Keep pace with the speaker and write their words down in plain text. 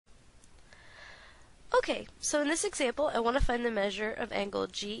Okay, so in this example, I want to find the measure of angle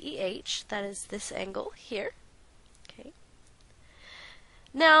GEH, that is this angle here. Okay.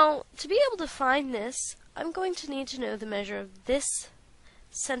 Now, to be able to find this, I'm going to need to know the measure of this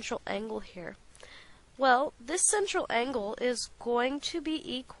central angle here. Well, this central angle is going to be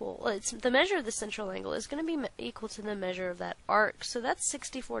equal, the measure of the central angle is going to be equal to the measure of that arc, so that's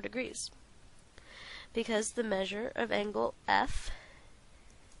 64 degrees. Because the measure of angle FEG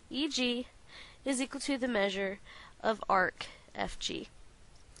is equal to the measure of arc FG.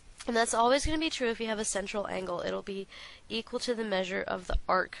 And that's always going to be true if you have a central angle. It'll be equal to the measure of the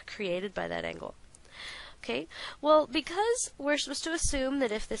arc created by that angle. Okay, well, because we're supposed to assume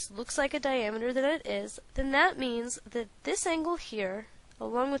that if this looks like a diameter that it is, then that means that this angle here,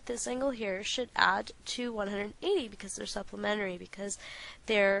 along with this angle here, should add to 180 because they're supplementary, because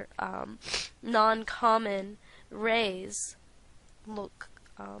they're non-common rays look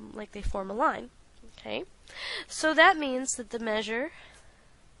like they form a line. Okay, so that means that the measure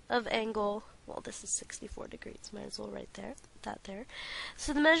of angle, well, this is 64 degrees, might as well write that there.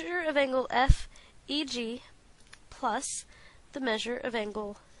 So the measure of angle FEG plus the measure of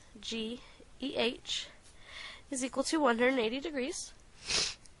angle GEH is equal to 180 degrees.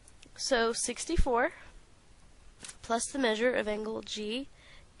 So 64 plus the measure of angle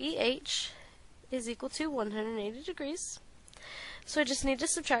GEH is equal to 180 degrees. So I just need to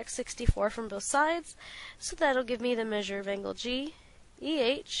subtract 64 from both sides, so that'll give me the measure of angle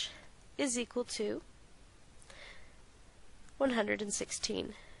GEH is equal to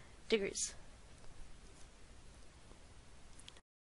 116 degrees.